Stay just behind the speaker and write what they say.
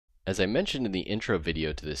As I mentioned in the intro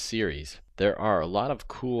video to this series, there are a lot of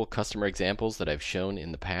cool customer examples that I've shown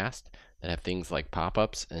in the past that have things like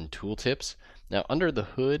pop-ups and tooltips. Now under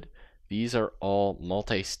the hood, these are all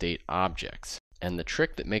multi-state objects, and the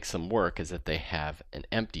trick that makes them work is that they have an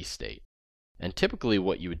empty state. And typically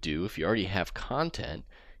what you would do if you already have content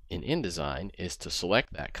in InDesign is to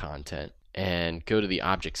select that content and go to the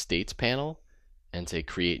Object States panel and say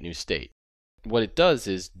Create New State. What it does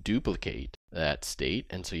is duplicate that state,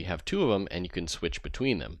 and so you have two of them and you can switch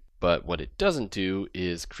between them. But what it doesn't do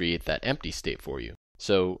is create that empty state for you.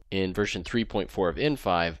 So in version 3.4 of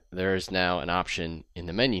in5, there is now an option in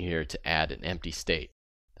the menu here to add an empty state.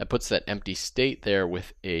 That puts that empty state there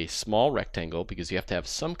with a small rectangle because you have to have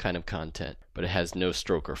some kind of content, but it has no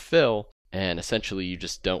stroke or fill, and essentially you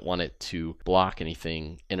just don't want it to block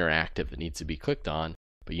anything interactive that needs to be clicked on,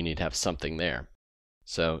 but you need to have something there.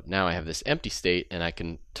 So now I have this empty state and I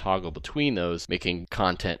can toggle between those, making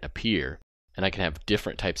content appear. And I can have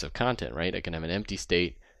different types of content, right? I can have an empty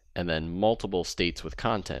state and then multiple states with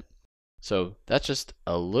content. So that's just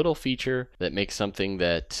a little feature that makes something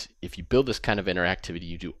that if you build this kind of interactivity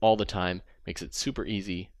you do all the time, makes it super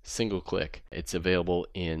easy, single click. It's available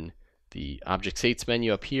in the Object States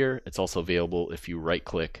menu up here. It's also available if you right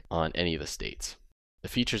click on any of the states. The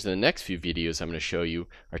features in the next few videos I'm going to show you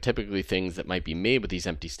are typically things that might be made with these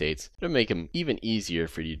empty states to make them even easier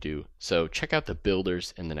for you to do. So check out the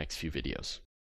builders in the next few videos.